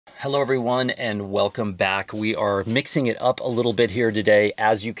Hello everyone and welcome back. We are mixing it up a little bit here today.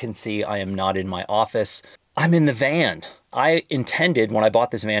 As you can see, I am not in my office. I'm in the van. I intended, when I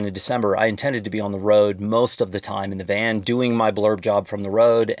bought this van in December, I intended to be on the road most of the time in the van, doing my blurb job from the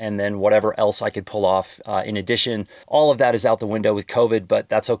road, and then whatever else I could pull off in addition. All of that is out the window with COVID, but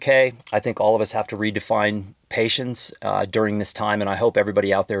that's okay. I think all of us have to redefine patience during this time, and I hope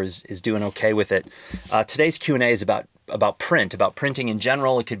everybody out there is doing okay with it. Today's Q&A is about printing in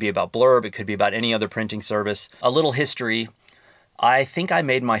general. It could be about blurb, it could be about any other printing service. A little history. I think I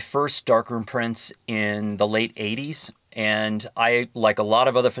made my first darkroom prints in the late 80s. And I, like a lot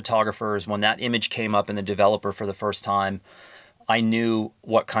of other photographers, when that image came up in the developer for the first time, I knew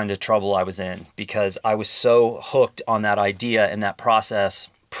what kind of trouble I was in because I was so hooked on that idea and that process.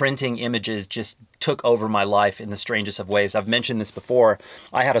 Printing images just took over my life in the strangest of ways. I've mentioned this before.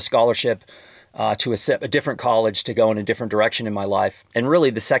 I had a scholarship to a different college to go in a different direction in my life. And really,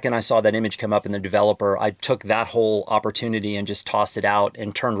 the second I saw that image come up in the developer, I took that whole opportunity and just tossed it out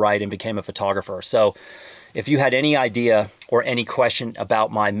and turned right and became a photographer. So if you had any idea or any question about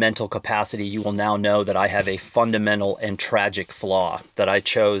my mental capacity, you will now know that I have a fundamental and tragic flaw, that I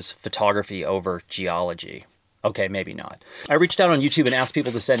chose photography over geology. Okay, maybe not. I reached out on YouTube and asked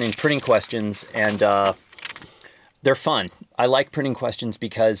people to send in printing questions, and they're fun. I like printing questions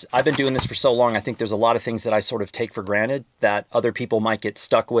because I've been doing this for so long. I think there's a lot of things that I sort of take for granted that other people might get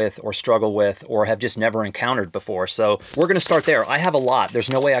stuck with or struggle with or have just never encountered before. So we're gonna start there. I have a lot.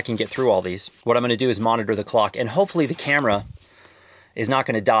 There's no way I can get through all these. What I'm gonna do is monitor the clock, and hopefully the camera is not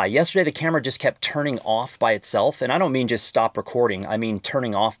gonna die. Yesterday, the camera just kept turning off by itself, and I don't mean just stop recording. I mean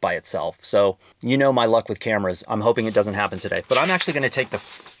turning off by itself. So you know my luck with cameras. I'm hoping it doesn't happen today. But I'm actually gonna take the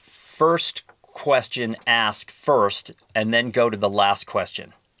first question asked first and then go to the last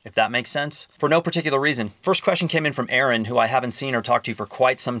question, if that makes sense. For no particular reason. First question came in from Aaron, who I haven't seen or talked to for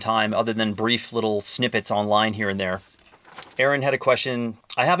quite some time other than brief little snippets online here and there. Aaron had a question.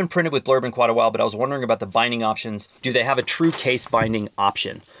 I haven't printed with blurb in quite a while, but I was wondering about the binding options. Do they have a true case binding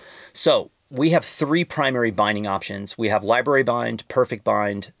option? So we have three primary binding options. We have library bind, perfect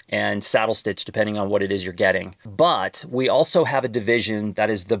bind, and saddle stitch, depending on what it is you're getting. But we also have a division that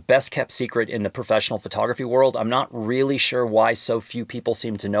is the best kept secret in the professional photography world. I'm not really sure why so few people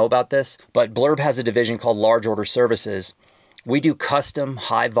seem to know about this, but Blurb has a division called large order services. We do custom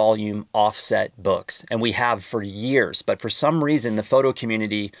high volume offset books, and we have for years, but for some reason the photo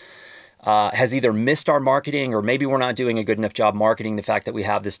community has either missed our marketing, or maybe we're not doing a good enough job marketing the fact that we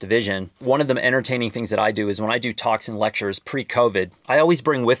have this division. One of the entertaining things that I do is when I do talks and lectures pre-COVID, I always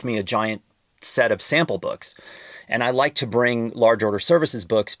bring with me a giant set of sample books. And I like to bring large order services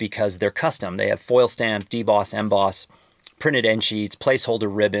books because they're custom. They have foil stamp, deboss, emboss, printed end sheets, placeholder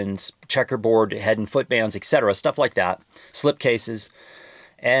ribbons, checkerboard head and foot bands, etc., stuff like that, slip cases.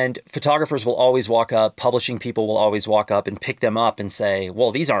 And photographers will always walk up, publishing people will always walk up and pick them up and say, well,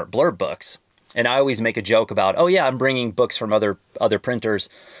 these aren't blurb books. And I always make a joke about, oh yeah, I'm bringing books from other printers.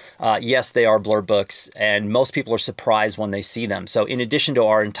 Yes, they are blurb books, and most people are surprised when they see them. So in addition to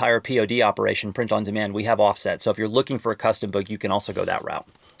our entire POD operation, print on demand, we have offset. So if you're looking for a custom book, you can also go that route.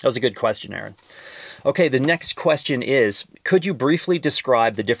 That was a good question, Aaron. Okay, the next question is, could you briefly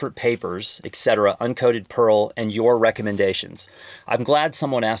describe the different papers, etc., uncoated pearl, and your recommendations? I'm glad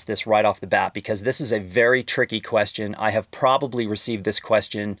someone asked this right off the bat because this is a very tricky question. I have probably received this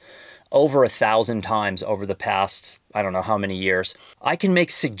question over 1,000 times over the past, I don't know how many years. I can make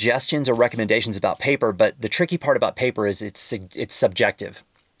suggestions or recommendations about paper, but the tricky part about paper is it's subjective.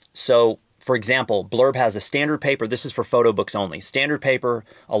 So, for example, Blurb has a standard paper. This is for photo books only. Standard paper,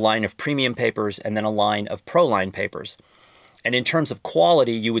 a line of premium papers, and then a line of pro line papers. And in terms of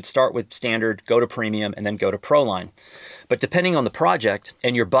quality, you would start with standard, go to premium, and then go to pro line. But depending on the project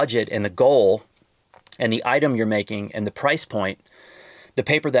and your budget and the goal and the item you're making and the price point, the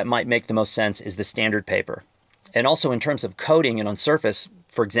paper that might make the most sense is the standard paper. And also in terms of coating and on surface,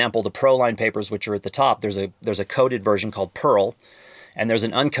 for example, the pro line papers, which are at the top, there's a coated version called Pearl, and there's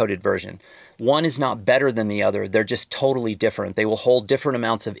an uncoated version. One is not better than the other. They're just totally different. They will hold different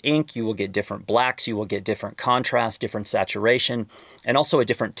amounts of ink. You will get different blacks. You will get different contrast, different saturation, and also a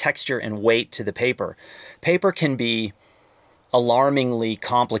different texture and weight to the paper. Paper can be alarmingly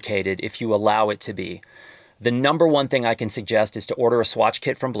complicated if you allow it to be. The number one thing I can suggest is to order a swatch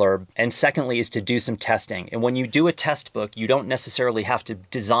kit from Blurb, and secondly is to do some testing. And when you do a test book, you don't necessarily have to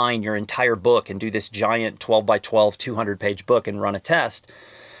design your entire book and do this giant 12 by 12, 200-page book and run a test.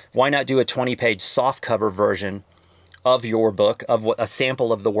 Why not do a 20-page softcover version of your book, of a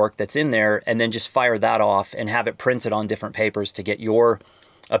sample of the work that's in there, and then just fire that off and have it printed on different papers to get your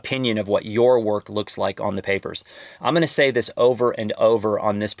opinion of what your work looks like on the papers. I'm going to say this over and over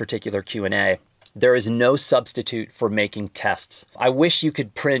on this particular Q&A. There is no substitute for making tests. I wish you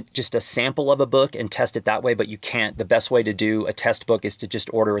could print just a sample of a book and test it that way, but you can't. The best way to do a test book is to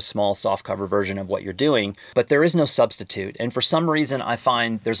just order a small softcover version of what you're doing, but there is no substitute. And for some reason, I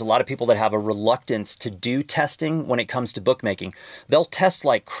find there's a lot of people that have a reluctance to do testing when it comes to bookmaking. They'll test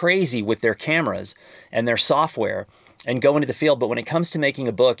like crazy with their cameras and their software and go into the field. But when it comes to making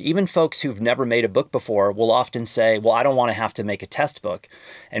a book, even folks who've never made a book before will often say, well, I don't want to have to make a test book.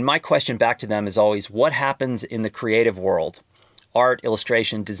 And my question back to them is always, what happens in the creative world, art,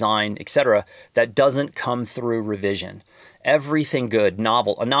 illustration, design, etc., that doesn't come through revision? Everything good,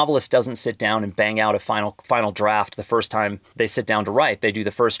 a novelist doesn't sit down and bang out a final draft the first time they sit down to write. They do the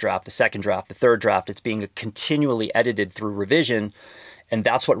first draft, the second draft, the third draft. It's being continually edited through revision. And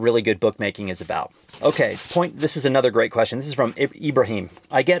that's what really good bookmaking is about. Okay, this is another great question. This is from Ibrahim.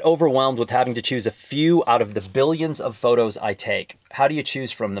 I get overwhelmed with having to choose a few out of the billions of photos I take. How do you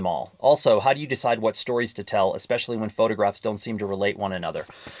choose from them all? Also, how do you decide what stories to tell, especially when photographs don't seem to relate one another?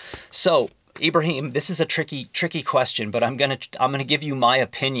 So, Ibrahim, this is a tricky question, but I'm gonna give you my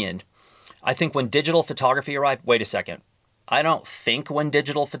opinion. I think when digital photography arrived, wait a second. I don't think when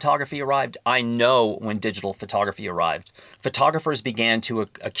digital photography arrived, I know when digital photography arrived. Photographers began to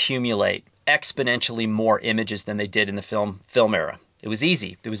accumulate exponentially more images than they did in the film era. It was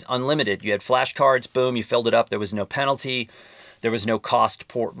easy. It was unlimited. You had flashcards, boom, you filled it up. There was no penalty. There was no cost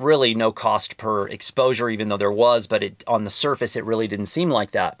really no cost per exposure, even though there was, but on the surface, it really didn't seem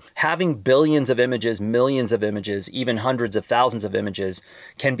like that. Having billions of images, millions of images, even hundreds of thousands of images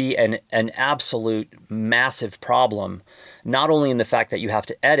can be an absolute massive problem, not only in the fact that you have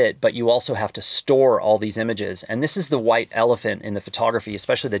to edit, but you also have to store all these images. And this is the white elephant in the photography,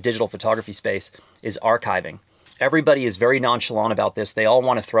 especially the digital photography space, is archiving. Everybody is very nonchalant about this. They all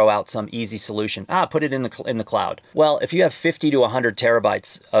want to throw out some easy solution. Put it in the cloud. Well, if you have 50 to 100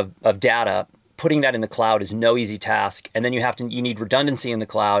 terabytes of data, putting that in the cloud is no easy task. And then you need redundancy in the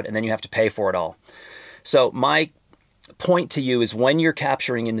cloud, and then you have to pay for it all. So my point to you is when you're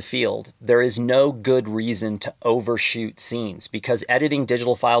capturing in the field, there is no good reason to overshoot scenes, because editing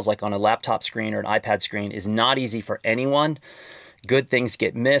digital files like on a laptop screen or an iPad screen is not easy for anyone. Good things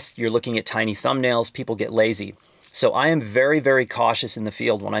get missed. You're looking at tiny thumbnails. People get lazy. So I am very, very cautious in the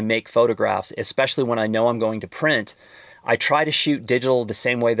field when I make photographs, especially when I know I'm going to print. I try to shoot digital the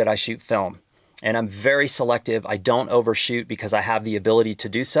same way that I shoot film. And I'm very selective. I don't overshoot because I have the ability to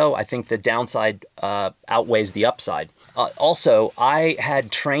do so. I think the downside outweighs the upside. Also, I had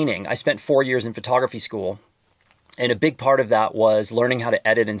training. I spent 4 years in photography school. And a big part of that was learning how to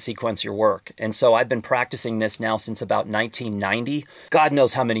edit and sequence your work. And so I've been practicing this now since about 1990. God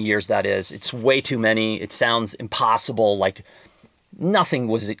knows how many years that is. It's way too many. It sounds impossible, like nothing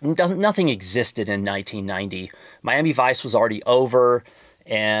existed in 1990. Miami Vice was already over,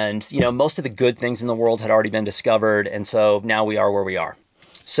 and most of the good things in the world had already been discovered, and so now we are where we are.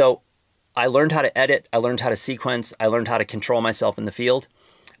 So I learned how to edit, I learned how to sequence, I learned how to control myself in the field.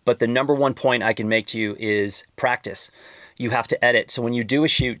 But the number one point I can make to you is practice. You have to edit. So when you do a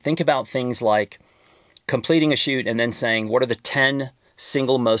shoot, think about things like completing a shoot and then saying, what are the 10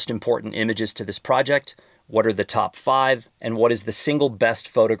 single most important images to this project? What are the top 5? And what is the single best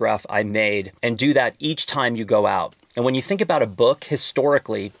photograph I made? And do that each time you go out. And when you think about a book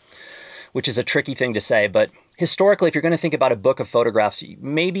historically, which is a tricky thing to say, but historically, if you're going to think about a book of photographs,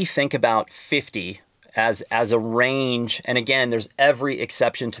 maybe think about 50 as a range. And again, there's every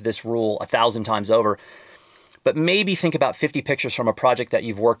exception to this rule 1,000 times over. But maybe think about 50 pictures from a project that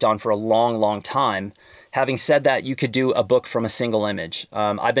you've worked on for a long, long time. Having said that, you could do a book from a single image.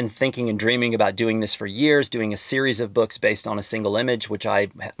 I've been thinking and dreaming about doing this for years, doing a series of books based on a single image, which I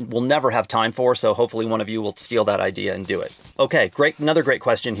will never have time for. So hopefully one of you will steal that idea and do it. Okay, great. Another great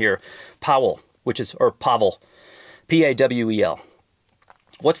question here. Pavel, P-A-W-E-L.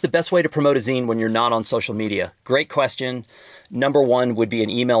 What's the best way to promote a zine when you're not on social media? Great question. Number one would be an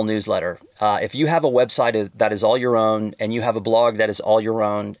email newsletter. If you have a website that is all your own, and you have a blog that is all your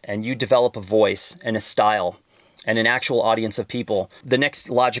own, and you develop a voice and a style and an actual audience of people, the next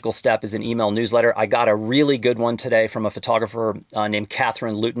logical step is an email newsletter. I got a really good one today from a photographer named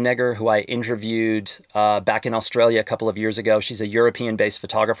Catherine Lutenegger, who I interviewed back in Australia a couple of years ago. She's a European-based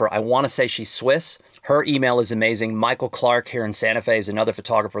photographer. I want to say she's Swiss. Her email is amazing. Michael Clark here in Santa Fe is another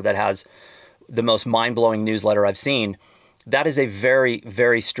photographer that has the most mind-blowing newsletter I've seen. That is a very,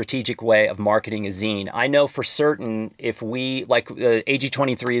 very strategic way of marketing a zine. I know for certain if we, like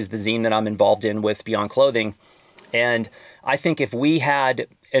AG23 is the zine that I'm involved in with Beyond Clothing, and I think if we had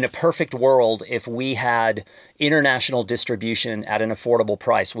In a perfect world, if we had international distribution at an affordable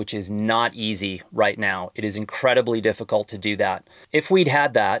price, which is not easy right now, it is incredibly difficult to do that. If we'd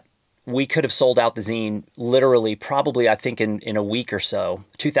had that, we could have sold out the zine literally, probably, I think in a week or so,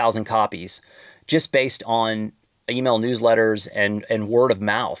 2,000 copies, just based on email newsletters and word of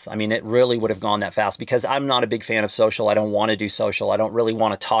mouth. I mean, it really would have gone that fast because I'm not a big fan of social. I don't want to do social. I don't really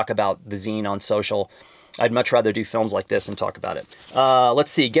want to talk about the zine on social. I'd much rather do films like this and talk about it.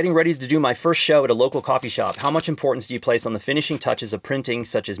 Let's see, getting ready to do my first show at a local coffee shop. How much importance do you place on the finishing touches of printing,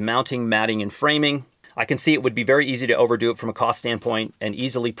 such as mounting, matting, and framing? I can see it would be very easy to overdo it from a cost standpoint and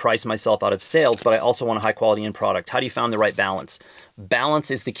easily price myself out of sales, but I also want a high quality end product. How do you find the right balance?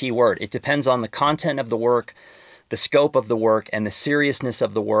 Balance is the key word. It depends on the content of the work, the scope of the work, and the seriousness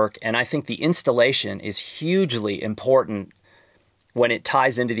of the work. And I think the installation is hugely important when it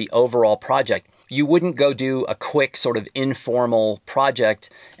ties into the overall project. You wouldn't go do a quick sort of informal project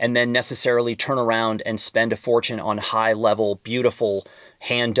and then necessarily turn around and spend a fortune on high level, beautiful,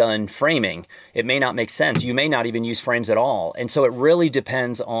 hand-done framing. It may not make sense. You may not even use frames at all. And so it really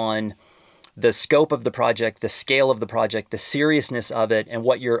depends on the scope of the project, the scale of the project, the seriousness of it, and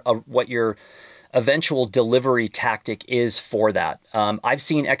what your eventual delivery tactic is for that. I've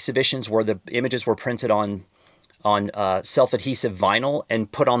seen exhibitions where the images were printed on self-adhesive vinyl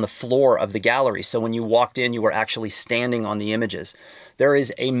and put on the floor of the gallery. So when you walked in, you were actually standing on the images. There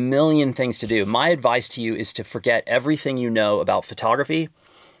is a million things to do. My advice to you is to forget everything you know about photography,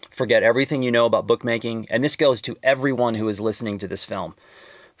 forget everything you know about bookmaking, and this goes to everyone who is listening to this film.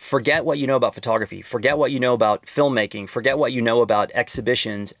 Forget what you know about photography, forget what you know about filmmaking, forget what you know about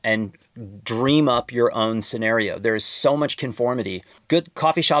exhibitions, and dream up your own scenario. There is so much conformity. Good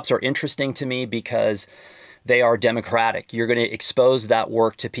coffee shops are interesting to me because they are democratic. You're going to expose that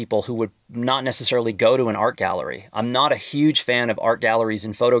work to people who would not necessarily go to an art gallery. I'm not a huge fan of art galleries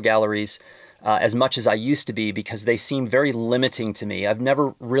and photo galleries as much as I used to be because they seem very limiting to me. I've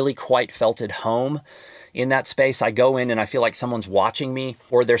never really quite felt at home in that space. I go in and I feel like someone's watching me,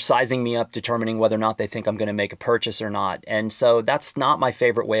 or they're sizing me up, determining whether or not they think I'm going to make a purchase or not. And so that's not my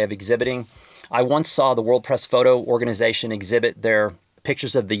favorite way of exhibiting. I once saw the World Press Photo Organization exhibit their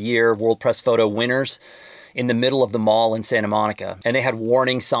Pictures of the Year World Press Photo winners in the middle of the mall in Santa Monica. And they had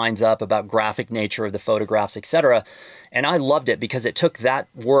warning signs up about graphic nature of the photographs, etc. And I loved it because it took that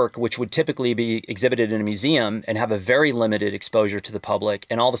work, which would typically be exhibited in a museum and have a very limited exposure to the public,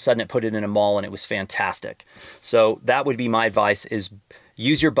 and all of a sudden it put it in a mall and it was fantastic. So that would be my advice, is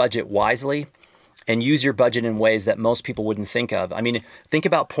use your budget wisely and use your budget in ways that most people wouldn't think of. I mean, think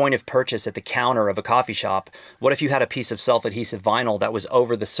about point of purchase at the counter of a coffee shop. What if you had a piece of self-adhesive vinyl that was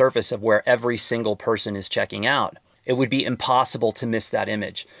over the surface of where every single person is checking out? It would be impossible to miss that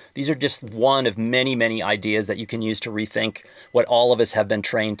image. These are just one of many, many ideas that you can use to rethink what all of us have been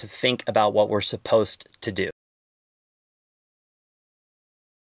trained to think about what we're supposed to do.